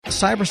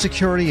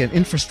Cybersecurity and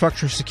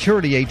Infrastructure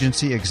Security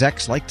Agency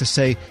execs like to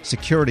say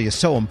security is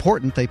so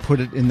important they put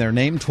it in their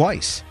name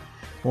twice.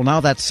 Well,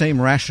 now that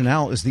same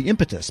rationale is the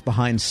impetus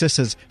behind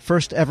CISA's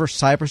first ever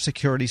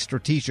cybersecurity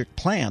strategic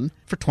plan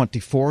for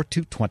 24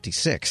 to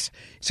 26.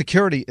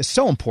 Security is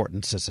so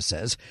important, CISA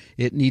says,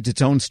 it needs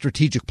its own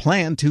strategic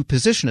plan to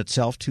position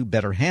itself to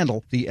better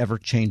handle the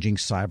ever-changing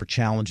cyber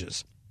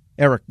challenges.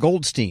 Eric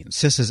Goldstein,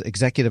 CISA's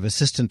Executive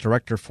Assistant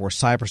Director for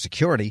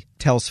Cybersecurity,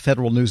 tells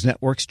Federal News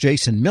Network's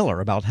Jason Miller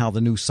about how the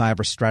new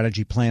cyber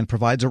strategy plan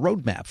provides a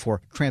roadmap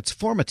for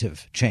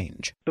transformative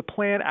change. The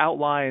plan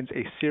outlines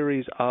a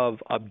series of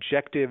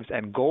objectives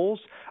and goals,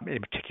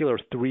 in particular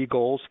 3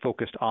 goals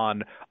focused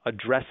on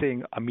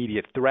addressing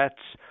immediate threats,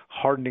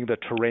 hardening the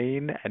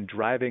terrain, and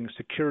driving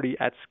security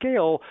at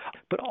scale,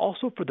 but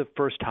also for the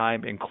first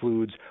time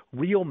includes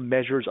real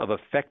measures of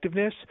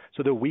effectiveness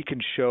so that we can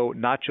show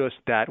not just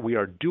that we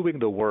are doing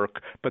the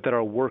work, but that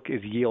our work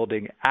is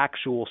yielding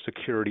actual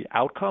security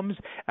outcomes.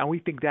 And we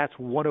think that's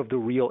one of the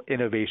real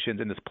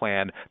innovations in this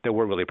plan that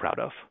we're really proud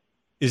of.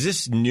 Is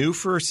this new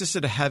for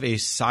CISA to have a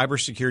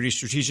cybersecurity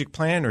strategic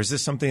plan, or is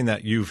this something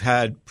that you've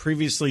had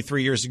previously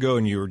 3 years ago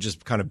and you were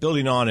just kind of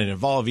building on and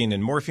evolving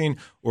and morphing,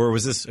 or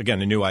was this,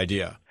 again, a new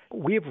idea?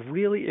 We have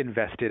really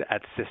invested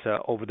at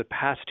CISA over the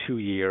past 2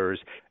 years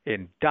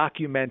in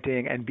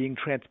documenting and being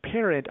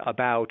transparent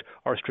about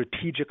our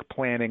strategic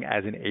planning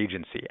as an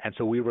agency. And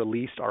so we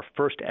released our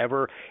first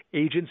ever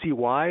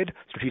agency-wide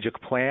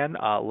strategic plan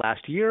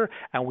last year,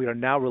 and we are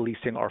now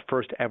releasing our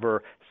first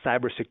ever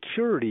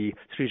cybersecurity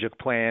strategic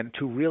plan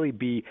to really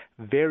be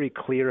very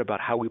clear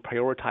about how we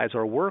prioritize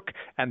our work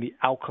and the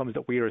outcomes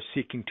that we are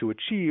seeking to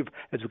achieve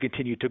as we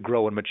continue to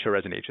grow and mature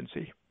as an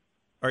agency.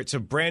 All right, so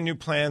brand new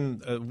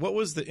plan. What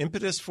was the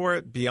impetus for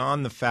it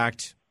beyond the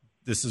fact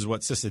this is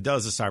what CISA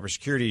does, is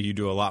cybersecurity? You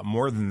do a lot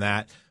more than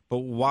that. But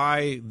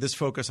why this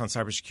focus on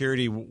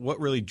cybersecurity? What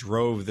really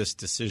drove this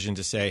decision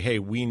to say, hey,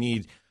 we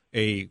need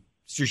a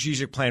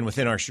strategic plan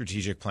within our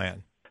strategic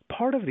plan?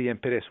 Part of the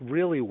impetus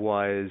really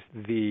was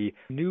the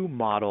new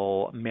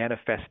model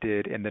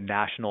manifested in the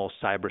National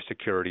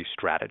Cybersecurity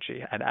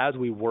Strategy. And as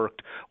we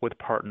worked with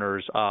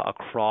partners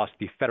across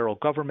the federal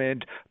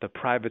government, the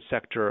private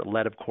sector,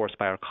 led, of course,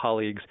 by our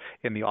colleagues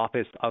in the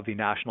Office of the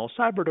National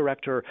Cyber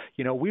Director,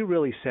 we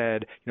really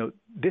said,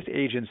 this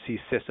agency,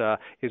 CISA,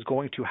 is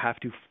going to have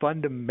to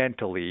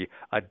fundamentally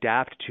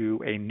adapt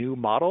to a new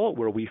model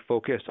where we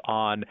focus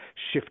on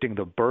shifting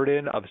the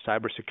burden of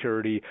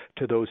cybersecurity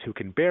to those who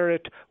can bear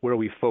it, where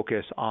we focus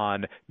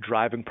on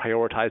driving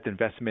prioritized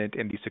investment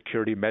in the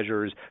security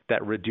measures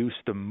that reduce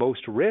the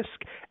most risk,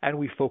 and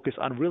we focus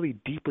on really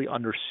deeply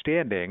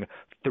understanding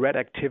threat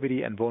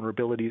activity and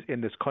vulnerabilities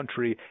in this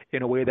country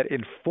in a way that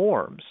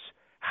informs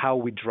how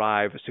we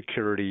drive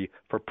security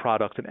for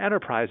products and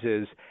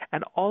enterprises.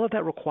 And all of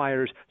that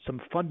requires some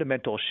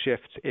fundamental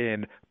shifts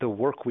in the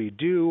work we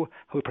do,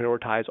 how we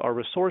prioritize our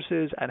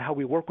resources, and how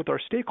we work with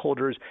our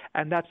stakeholders.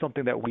 And that's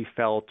something that we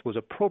felt was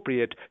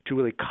appropriate to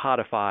really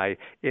codify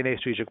in a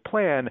strategic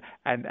plan,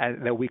 and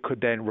that we could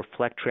then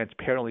reflect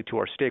transparently to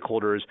our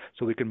stakeholders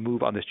so we can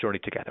move on this journey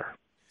together.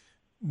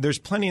 There's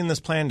plenty in this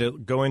plan to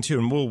go into,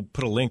 and we'll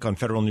put a link on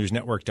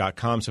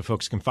federalnewsnetwork.com so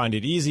folks can find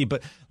it easy.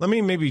 But let me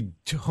maybe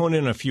hone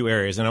in a few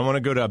areas. And I want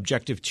to go to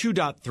Objective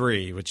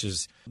 2.3, which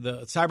is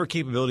the cyber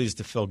capabilities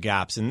to fill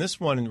gaps. And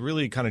this one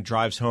really kind of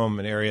drives home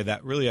an area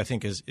that really I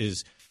think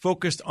is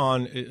focused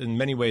on, in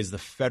many ways, the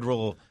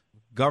federal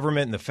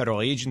government and the federal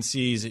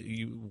agencies.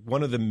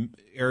 One of the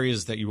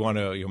areas that you want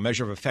to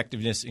measure of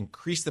effectiveness,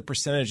 increase the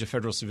percentage of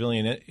federal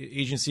civilian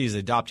agencies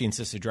adopting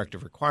CISA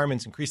directive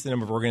requirements, increase the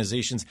number of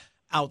organizations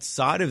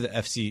outside of the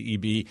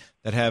FCEB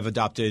that have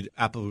adopted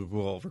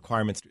applicable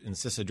requirements in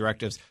CISA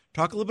directives.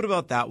 Talk a little bit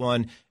about that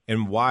one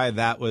and why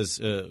that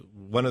was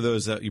one of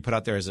those that you put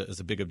out there as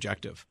a big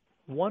objective.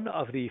 One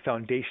of the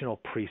foundational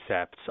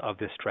precepts of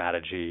this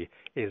strategy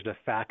is the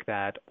fact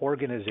that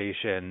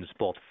organizations,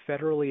 both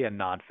federally and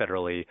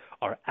non-federally,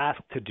 are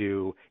asked to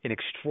do an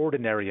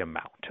extraordinary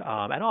amount.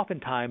 And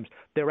oftentimes,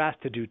 they're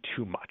asked to do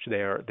too much.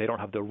 They don't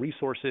have the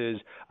resources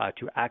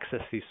to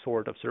access the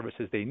sort of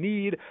services they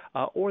need,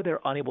 or they're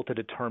unable to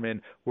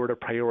determine where to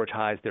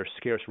prioritize their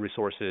scarce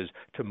resources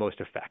to most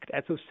effect.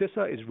 And so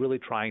CISA is really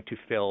trying to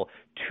fill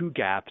 2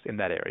 gaps in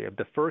that area.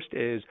 The first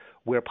is,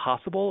 where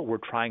possible, we're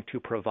trying to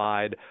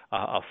provide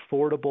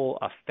affordable,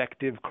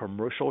 effective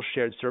commercial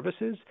shared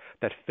services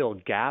that fill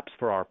gaps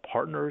for our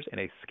partners in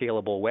a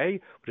scalable way,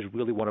 which is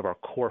really one of our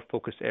core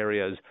focus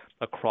areas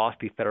across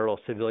the federal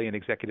civilian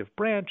executive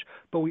branch.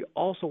 But we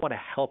also want to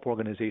help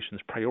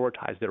organizations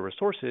prioritize their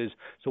resources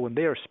so when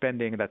they are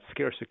spending that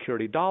scarce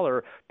security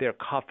dollar, they're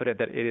confident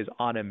that it is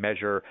on a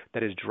measure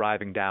that is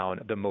driving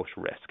down the most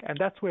risk. And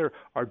that's where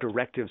our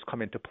directives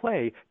come into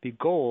play. The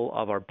goal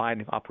of our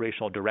binding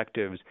operational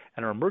directives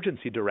and our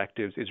emergency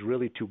directives is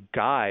really to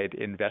guide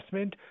investment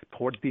investment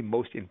towards the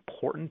most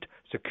important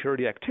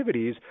security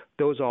activities,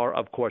 those are,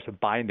 of course,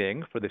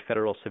 binding for the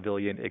federal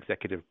civilian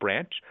executive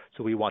branch.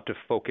 So we want to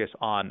focus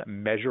on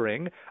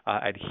measuring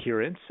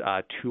adherence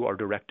to our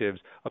directives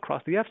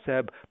across the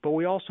FSEB, but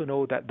we also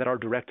know that our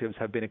directives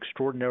have been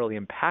extraordinarily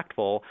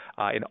impactful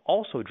in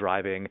also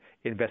driving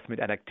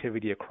investment and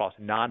activity across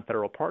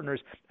non-federal partners,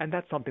 and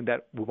that's something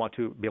that we want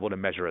to be able to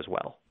measure as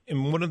well.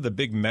 And one of the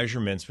big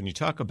measurements when you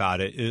talk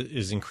about it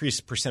is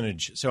increased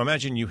percentage. So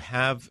imagine you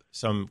have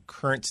some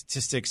current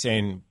statistics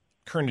saying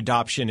current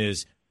adoption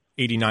is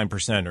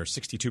 89% or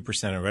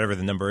 62% or whatever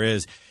the number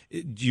is.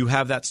 Do you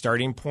have that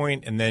starting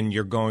point, and then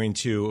you're going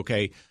to,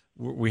 okay,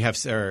 we have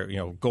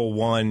goal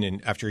 1,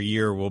 and after a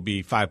year will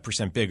be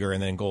 5% bigger,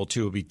 and then goal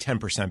 2 will be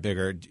 10%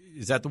 bigger.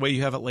 Is that the way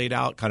you have it laid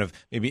out, kind of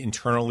maybe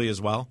internally as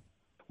well?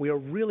 We are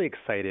really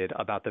excited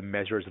about the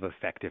measures of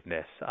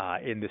effectiveness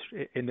in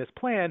this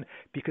plan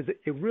because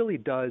it really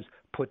does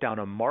put down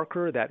a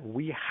marker that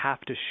we have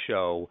to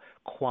show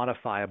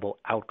quantifiable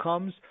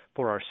outcomes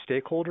for our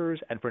stakeholders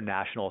and for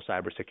national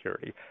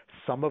cybersecurity.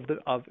 Some of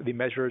the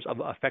measures of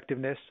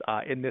effectiveness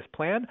in this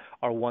plan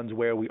are ones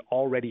where we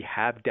already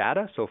have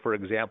data. So, for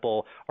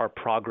example, our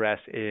progress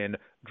in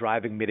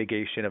driving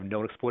mitigation of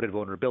known exploited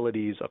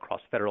vulnerabilities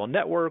across federal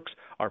networks,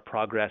 our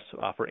progress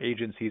for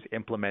agencies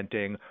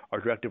implementing our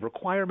directive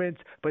requirements.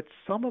 But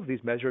some of these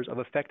measures of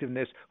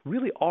effectiveness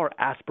really are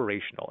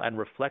aspirational and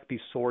reflect the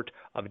sort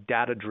of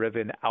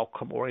data-driven,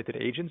 outcome-oriented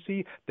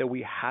agency that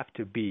we have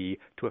to be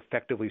to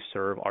effectively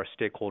serve our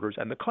stakeholders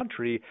and the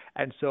country.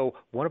 And so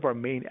one of our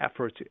main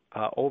efforts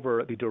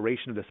over the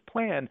duration of this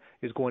plan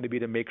is going to be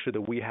to make sure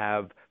that we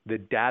have the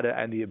data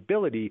and the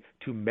ability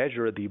to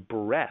measure the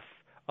breadth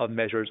of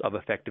measures of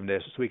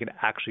effectiveness so we can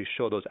actually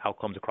show those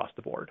outcomes across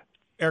the board.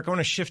 Eric, I want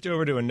to shift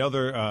over to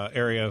another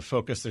area of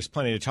focus. There's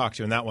plenty to talk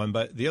to in that one,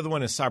 but the other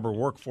one is cyber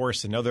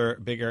workforce, another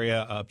big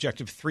area,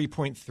 objective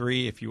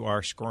 3.3 if you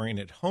are scoring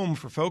at home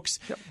for folks.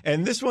 Yep.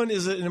 And this one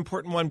is an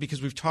important one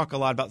because we've talked a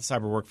lot about the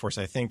cyber workforce.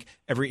 I think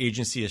every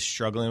agency is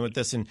struggling with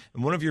this, and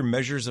one of your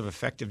measures of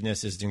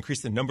effectiveness is to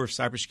increase the number of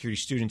cybersecurity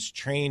students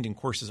trained in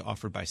courses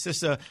offered by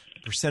CISA,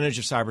 the percentage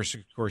of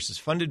cybersecurity courses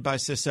funded by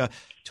CISA.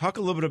 Talk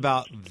a little bit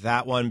about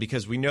that one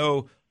because we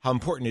know how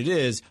important it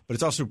is, but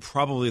it's also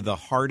probably the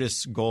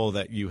hardest goal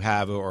that you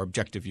have or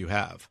objective you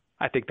have.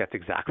 I think that's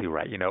exactly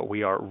right.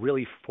 We are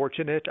really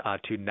fortunate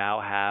to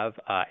now have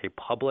a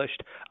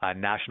published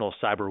national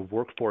cyber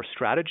workforce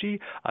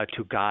strategy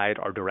to guide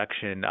our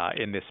direction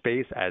in this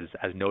space,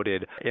 as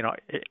noted in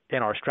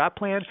our strat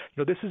plan.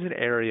 This is an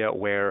area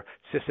where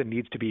CISA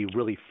needs to be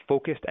really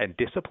focused and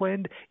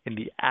disciplined in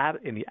the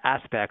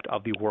aspect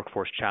of the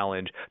workforce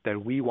challenge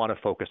that we want to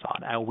focus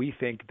on. And we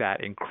think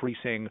that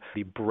increasing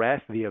the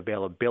breadth, the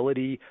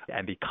availability,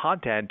 and the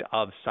content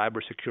of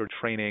cybersecurity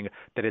training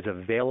that is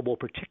available,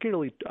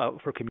 particularly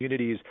for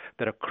communities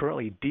that are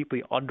currently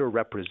deeply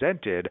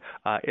underrepresented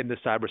in the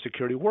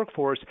cybersecurity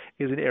workforce,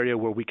 is an area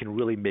where we can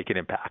really make an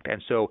impact.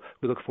 And so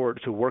we look forward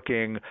to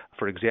working,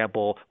 for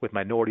example, with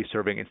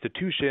minority-serving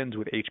institutions,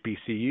 with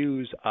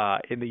HBCUs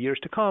in the years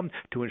to come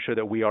to ensure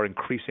that we are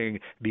increasing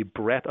the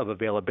breadth of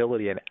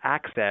availability and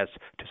access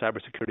to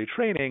cybersecurity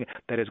training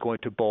that is going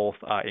to both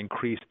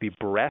increase the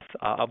breadth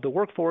of the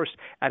workforce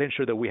and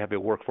ensure that we have a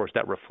workforce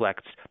that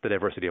reflects the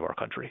diversity of our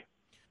country.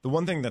 The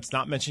one thing that's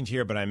not mentioned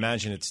here, but I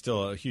imagine it's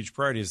still a huge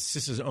priority, is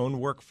CISA's own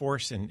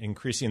workforce and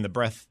increasing the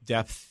breadth,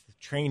 depth,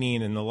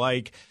 training, and the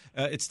like.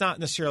 It's not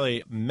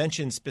necessarily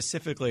mentioned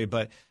specifically,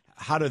 but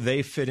how do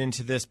they fit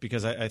into this?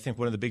 Because I think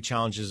one of the big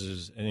challenges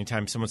is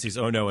anytime someone sees,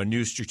 oh, no, a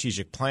new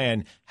strategic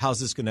plan,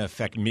 how's this going to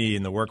affect me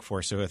in the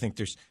workforce? So I think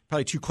there's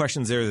probably two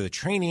questions there, the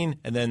training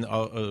and then,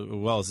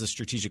 is this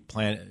strategic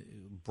plan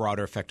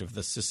broader effect of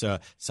the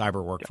CISA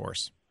cyber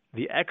workforce? Yep.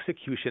 The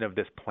execution of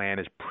this plan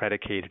is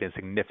predicated in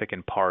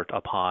significant part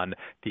upon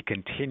the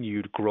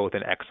continued growth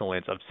and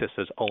excellence of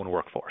CISA's own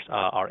workforce.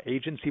 Our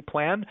agency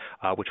plan,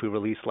 which we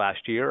released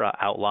last year,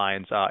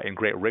 outlines in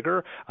great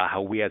rigor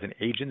how we as an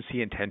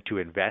agency intend to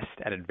invest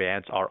and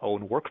advance our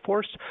own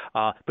workforce.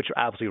 But you're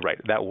absolutely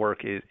right. That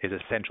work is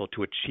essential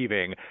to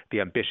achieving the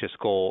ambitious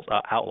goals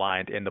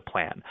outlined in the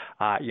plan.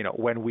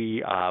 When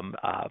we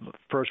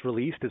first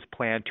released this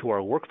plan to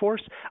our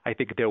workforce, I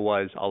think there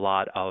was a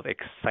lot of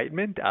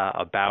excitement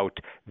about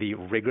the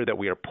rigor that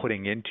we are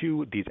putting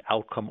into these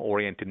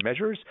outcome-oriented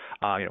measures.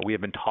 We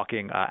have been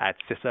talking at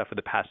CISA for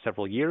the past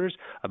several years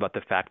about the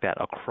fact that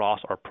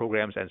across our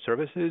programs and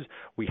services,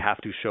 we have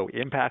to show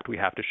impact, we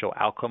have to show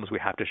outcomes, we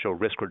have to show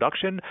risk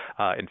reduction.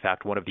 In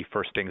fact, one of the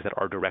first things that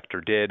our director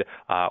did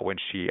when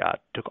she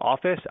took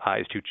office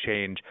is to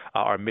change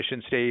our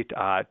mission state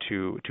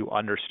to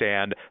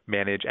understand,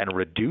 manage, and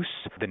reduce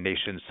the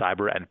nation's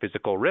cyber and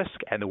physical risk.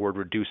 And the word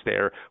reduce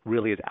there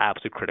really is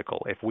absolutely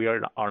critical. If we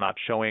are not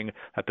showing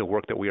that the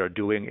work that we are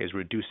doing is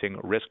reducing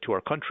risk to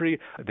our country,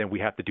 then we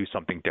have to do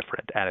something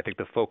different. And I think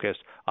the focus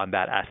on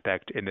that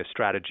aspect in this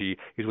strategy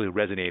is really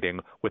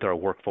resonating with our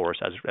workforce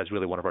as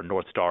really one of our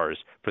North Stars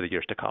for the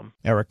years to come.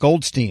 Eric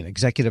Goldstein,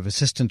 Executive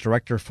Assistant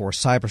Director for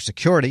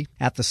Cybersecurity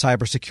at the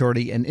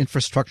Cybersecurity and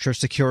Infrastructure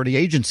Security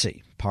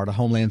Agency, part of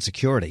Homeland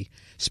Security,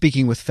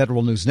 speaking with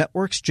Federal News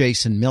Network's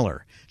Jason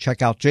Miller.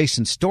 Check out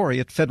Jason's story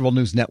at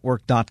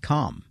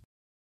federalnewsnetwork.com.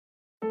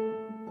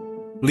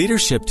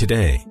 Leadership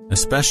today,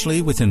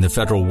 especially within the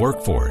federal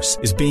workforce,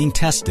 is being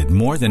tested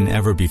more than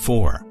ever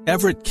before.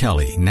 Everett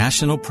Kelly,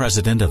 National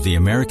President of the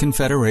American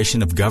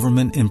Federation of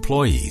Government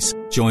Employees,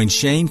 joined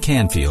Shane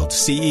Canfield,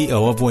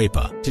 CEO of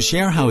WEPA, to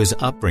share how his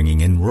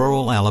upbringing in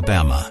rural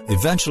Alabama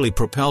eventually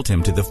propelled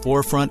him to the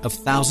forefront of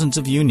thousands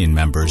of union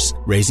members,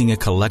 raising a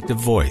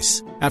collective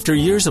voice. After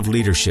years of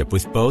leadership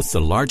with both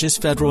the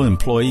largest federal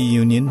employee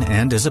union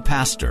and as a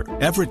pastor,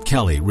 Everett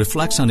Kelly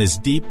reflects on his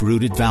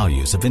deep-rooted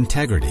values of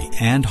integrity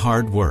and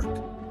hard work.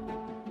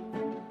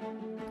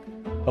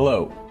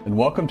 Hello, and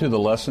welcome to the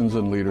Lessons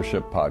in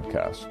Leadership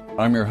podcast.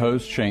 I'm your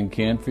host, Shane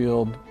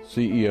Canfield,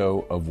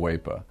 CEO of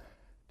WEPA.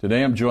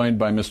 Today I'm joined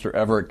by Mr.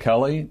 Everett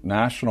Kelly,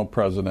 National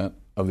President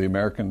of the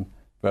American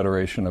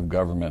Federation of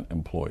Government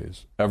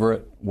Employees.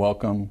 Everett,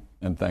 welcome,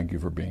 and thank you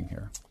for being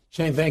here.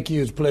 Shane, thank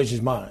you. It's a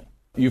pleasure's mine.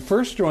 You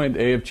first joined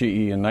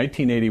AFGE in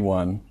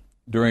 1981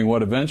 during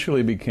what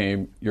eventually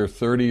became your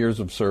 30 years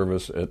of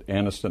service at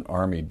Anniston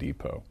Army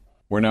Depot.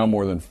 We're now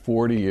more than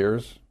 40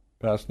 years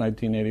past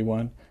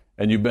 1981,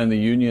 and you've been the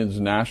union's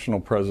national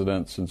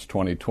president since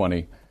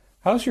 2020.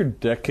 How's your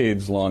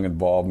decades-long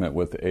involvement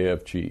with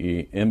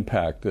AFGE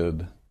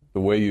impacted the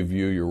way you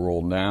view your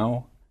role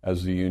now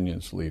as the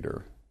union's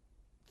leader?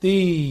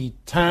 The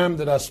time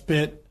that I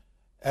spent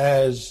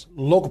as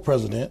local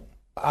president,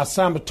 I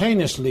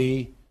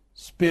simultaneously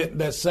spent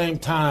that same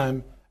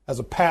time as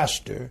a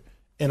pastor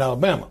in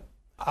Alabama.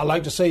 I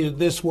like to say that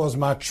this was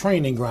my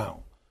training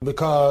ground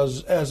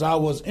because as I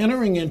was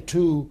entering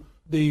into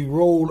the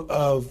role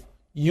of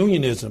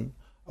unionism,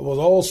 I was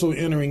also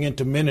entering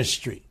into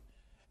ministry.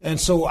 And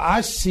so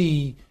I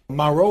see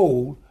my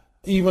role,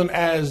 even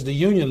as the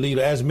union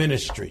leader, as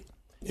ministry.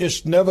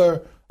 It's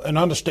never an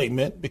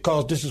understatement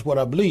because this is what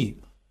I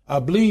believe. I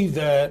believe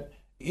that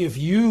if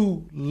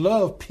you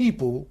love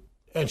people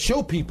and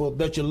show people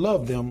that you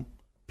love them,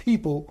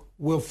 people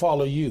will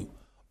follow you.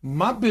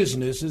 My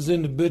business is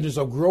in the business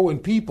of growing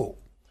people,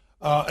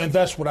 and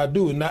that's what I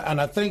do. And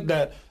I think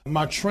that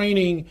my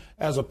training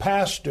as a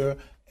pastor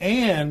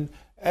and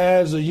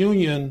as a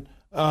union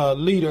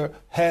leader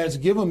has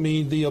given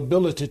me the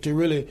ability to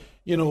really,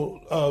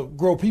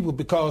 grow people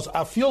because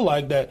I feel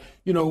like that,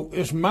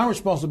 it's my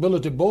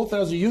responsibility both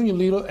as a union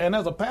leader and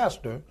as a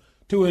pastor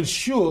to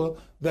ensure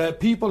that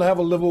people have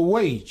a livable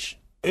wage.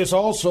 It's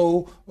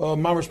also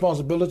my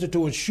responsibility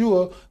to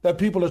ensure that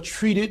people are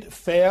treated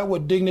fair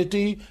with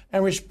dignity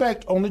and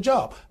respect on the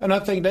job. And I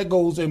think that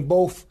goes in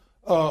both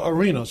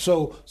arenas.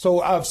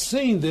 So I've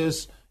seen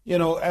this,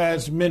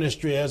 as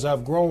ministry as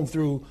I've grown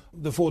through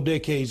the 4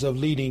 decades of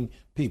leading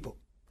people.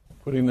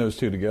 Putting those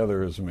two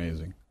together is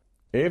amazing.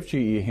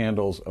 AFGE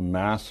handles a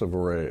massive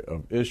array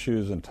of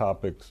issues and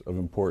topics of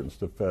importance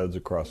to feds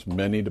across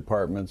many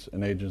departments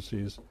and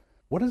agencies.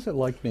 What is it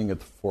like being at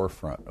the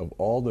forefront of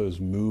all those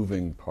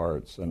moving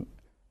parts, and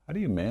how do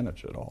you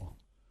manage it all?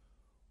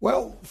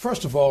 Well,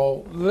 first of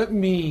all, let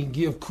me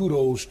give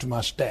kudos to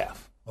my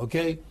staff,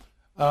 okay?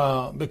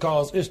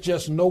 Because it's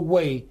just no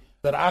way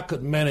that I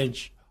could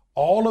manage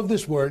all of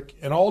this work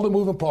and all the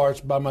moving parts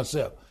by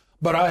myself.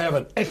 But I have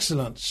an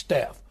excellent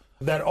staff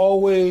that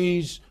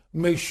always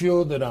makes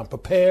sure that I'm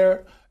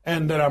prepared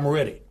and that I'm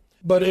ready.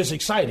 But it's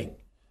exciting.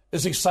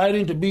 It's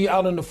exciting to be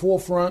out in the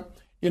forefront,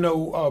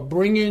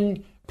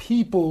 bringing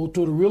people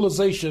to the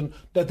realization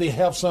that they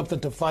have something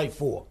to fight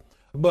for.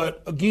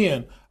 But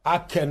again, I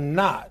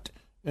cannot,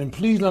 and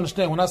please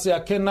understand, when I say I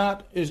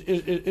cannot,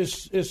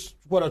 it's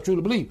what I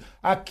truly believe.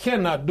 I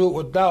cannot do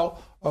it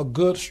without a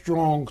good,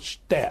 strong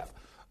staff.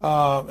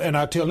 And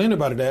I tell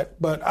anybody that,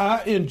 but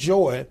I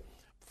enjoy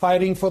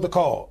fighting for the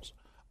cause.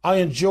 I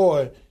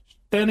enjoy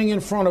standing in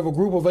front of a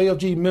group of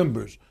AFG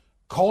members,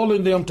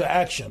 calling them to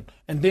action,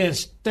 and then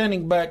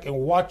standing back and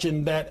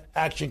watching that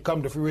action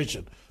come to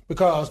fruition.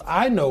 Because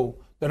I know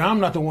that I'm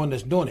not the one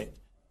that's doing it,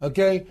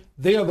 okay?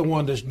 They're the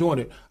one that's doing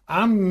it.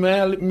 I'm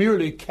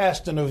merely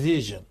casting a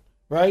vision,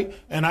 right?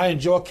 And I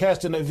enjoy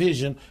casting that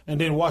vision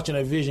and then watching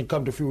that vision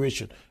come to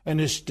fruition.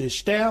 And it's the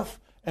staff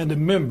and the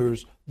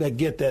members that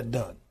get that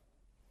done.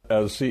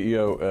 As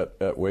CEO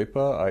at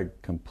WEPA, I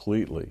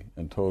completely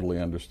and totally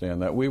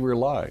understand that. We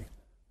rely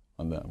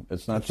on them.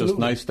 It's not Absolutely. Just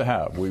nice to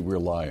have. We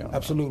rely on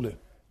Absolutely. Them.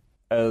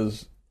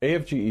 As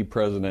AFGE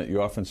president,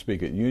 you often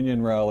speak at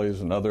union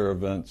rallies and other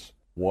events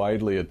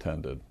widely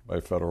attended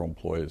by federal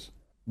employees.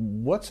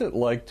 What's it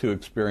like to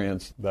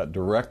experience that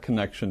direct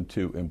connection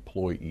to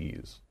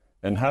employees?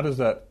 And how does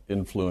that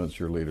influence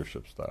your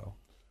leadership style?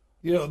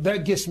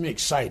 That gets me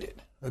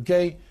excited,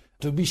 okay?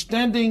 To be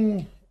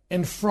standing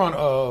in front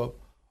of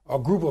a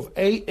group of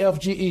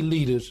AFGE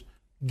leaders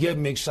get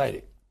me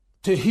excited.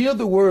 To hear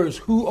the words,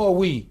 who are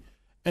we?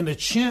 And the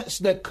chants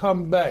that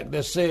come back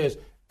that says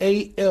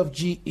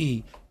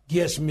AFGE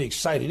gets me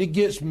excited. It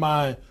gets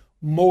my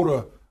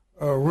motor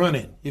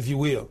running, if you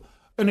will.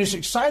 And it's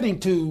exciting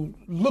to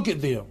look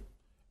at them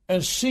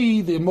and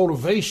see the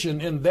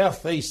motivation in their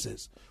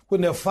faces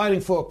when they're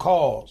fighting for a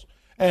cause.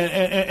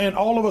 And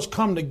all of us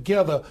come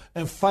together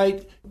and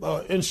fight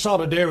in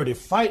solidarity,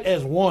 fight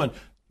as one,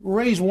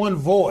 raise one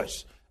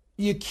voice.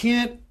 You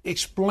can't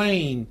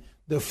explain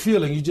the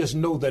feeling. You just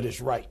know that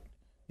it's right.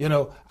 You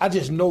know, I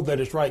just know that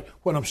it's right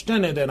when I'm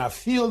standing there and I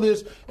feel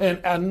this, and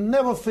I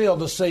never fail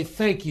to say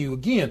thank you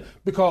again,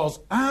 because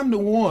I'm the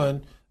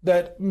one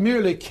that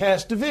merely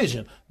casts the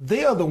vision.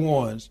 They are the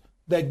ones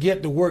that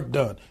get the work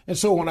done. And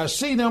so when I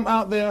see them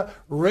out there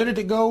ready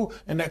to go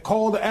and that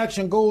call to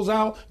action goes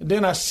out, and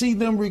then I see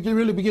them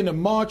really begin to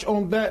march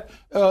on that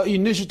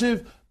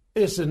initiative,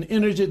 it's an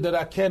energy that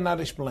I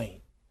cannot explain.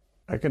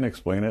 I can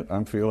explain it.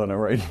 I'm feeling it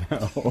right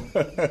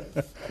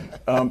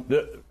now.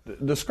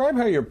 Describe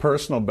how your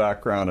personal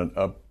background and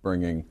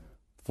upbringing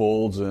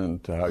folds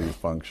into how you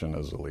function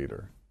as a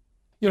leader.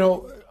 You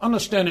know,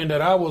 understanding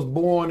that I was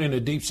born in the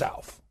Deep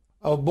South.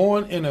 I was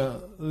born in a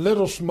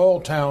little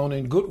small town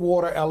in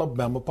Goodwater,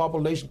 Alabama,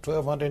 population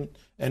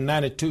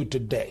 1,292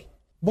 today.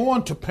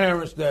 Born to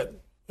parents that,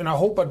 and I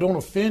hope I don't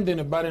offend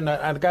anybody, and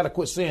I got to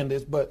quit saying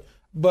this, but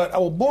I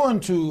was born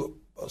to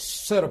a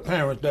set of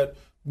parents that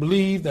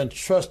believed and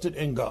trusted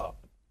in God.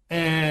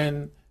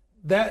 And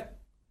that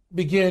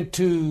began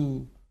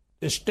to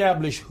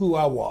establish who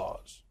I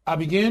was. I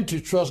began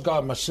to trust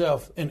God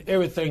myself in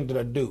everything that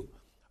I do.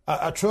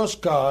 I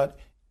trust God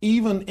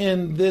even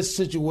in this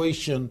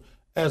situation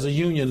as a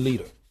union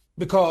leader,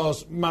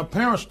 because my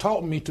parents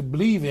taught me to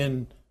believe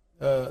in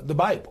the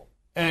Bible.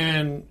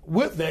 And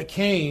with that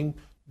came,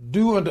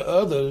 do unto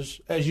others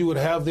as you would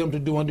have them to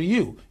do unto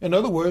you. In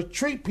other words,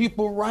 treat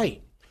people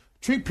right.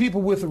 Treat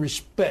people with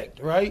respect,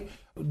 right?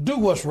 Do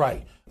what's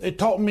right. It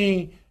taught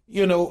me,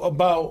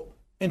 about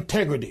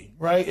integrity,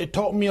 right? It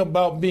taught me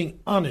about being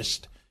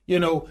honest,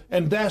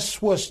 and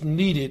that's what's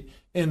needed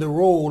in the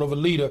role of a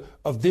leader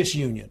of this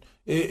union.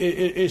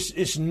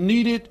 It's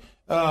needed.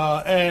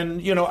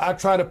 And I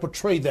try to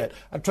portray that.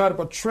 I try to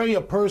portray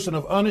a person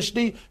of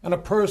honesty and a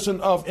person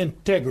of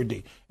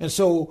integrity. And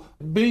so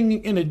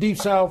being in the Deep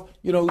South,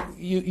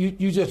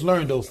 you just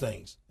learn those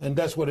things. And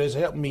that's what has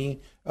helped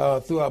me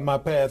throughout my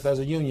path as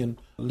a union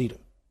leader.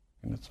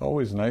 And it's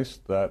always nice,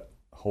 that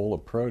whole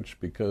approach,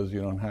 because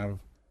you don't have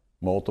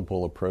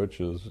multiple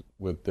approaches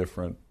with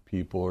different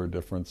people or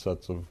different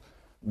sets of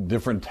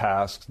different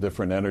tasks,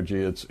 different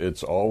energy.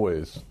 It's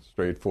always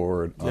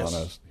straightforward, yes.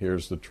 Honest.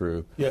 Here's the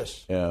truth.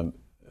 Yes. And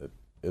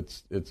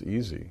it's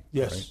easy.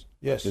 Yes. Right?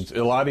 Yes. It's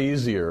a lot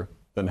easier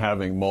than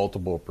having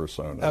multiple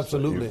personas.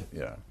 Absolutely.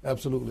 Yeah.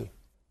 Absolutely.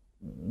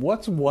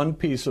 What's one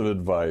piece of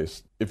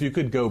advice, if you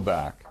could go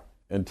back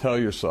and tell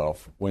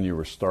yourself when you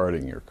were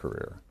starting your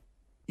career?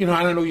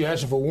 I don't know you're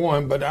asking for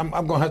one, but I'm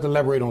going to have to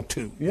elaborate on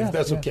two, if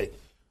that's okay.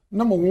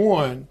 Number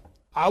one,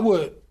 I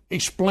would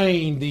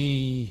explain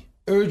the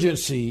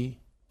urgency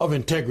of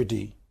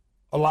integrity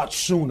a lot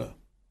sooner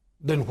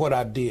than what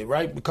I did,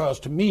 right? Because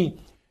to me,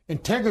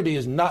 integrity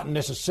is not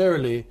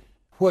necessarily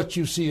what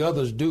you see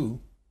others do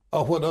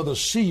or what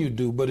others see you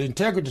do, but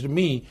integrity to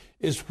me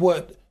is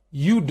what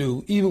you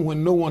do even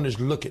when no one is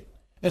looking.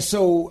 And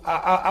so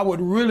I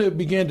would really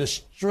begin to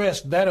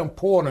stress that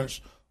importance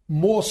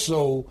more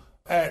so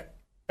at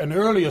an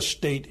earlier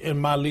state in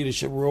my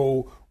leadership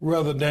role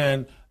rather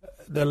than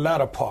the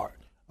latter part.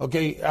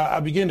 Okay, I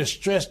begin to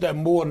stress that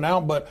more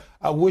now, but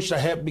I wish I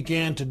had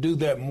began to do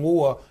that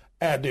more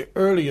at the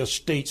earlier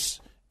states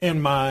in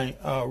my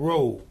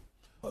role.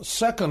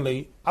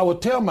 Secondly, I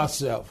would tell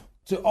myself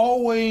to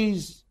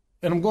always,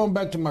 and I'm going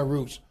back to my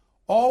roots,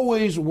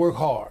 always work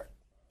hard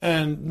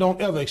and don't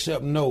ever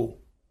accept no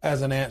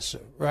as an answer,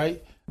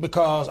 right?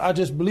 Because I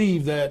just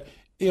believe that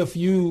if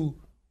you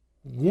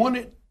want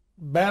it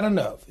bad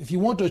enough, if you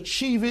want to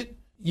achieve it,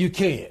 you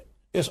can.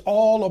 It's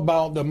all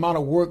about the amount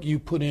of work you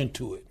put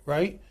into it,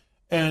 right?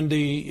 And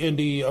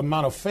the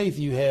amount of faith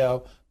you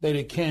have that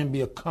it can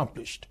be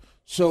accomplished.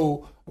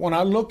 So when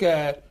I look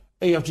at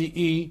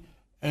AFGE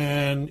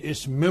and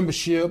its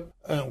membership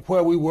and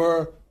where we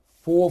were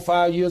 4 or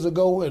 5 years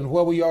ago and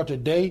where we are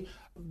today,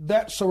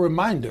 that's a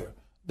reminder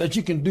that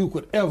you can do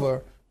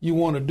whatever you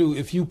want to do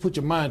if you put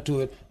your mind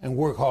to it and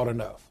work hard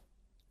enough.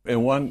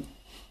 And one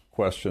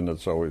question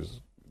that's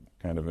always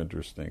kind of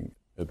interesting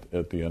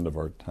at the end of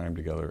our time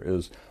together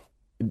is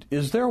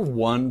there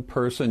one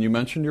person, you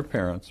mentioned your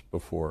parents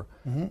before,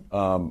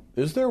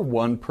 is there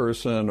one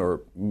person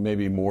or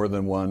maybe more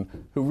than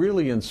one who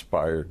really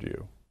inspired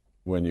you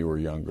when you were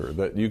younger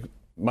that you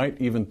might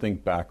even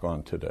think back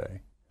on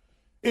today?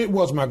 It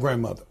was my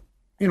grandmother,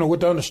 with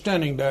the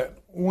understanding that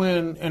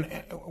when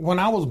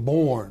I was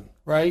born,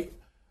 right,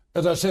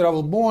 as I said, I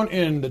was born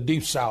in the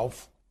Deep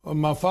South.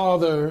 My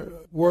father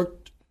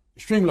worked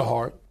extremely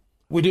hard.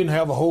 We didn't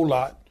have a whole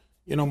lot.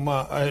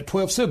 I had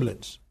 12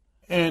 siblings.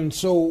 And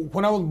so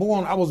when I was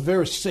born, I was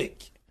very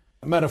sick.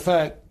 Matter of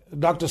fact, the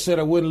doctor said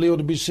I wouldn't live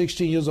to be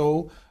 16 years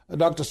old. The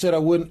doctor said I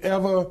wouldn't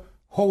ever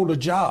hold a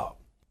job.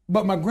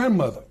 But my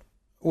grandmother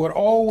would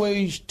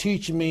always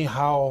teach me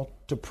how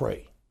to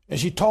pray. And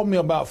she taught me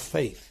about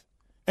faith.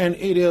 And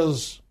it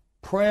is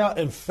prayer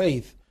and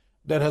faith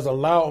that has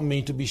allowed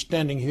me to be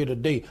standing here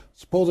today.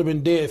 Suppose I've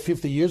been dead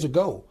 50 years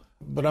ago,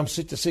 but I'm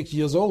 66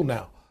 years old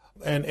now.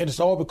 And it's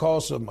all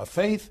because of my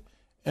faith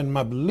and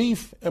my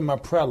belief and my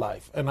prayer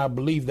life. And I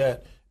believe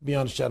that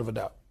beyond a shadow of a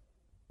doubt.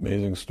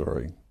 Amazing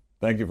story.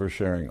 Thank you for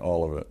sharing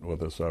all of it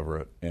with us,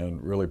 Everett,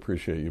 and really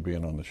appreciate you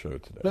being on the show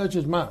today.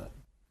 Pleasure's mine.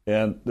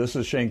 And this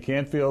is Shane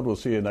Canfield. We'll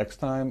see you next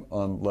time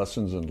on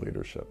Lessons in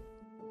Leadership.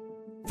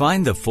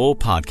 Find the full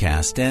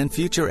podcast and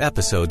future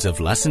episodes of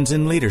Lessons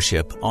in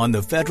Leadership on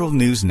the Federal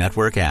News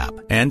Network app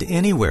and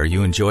anywhere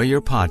you enjoy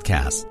your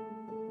podcasts.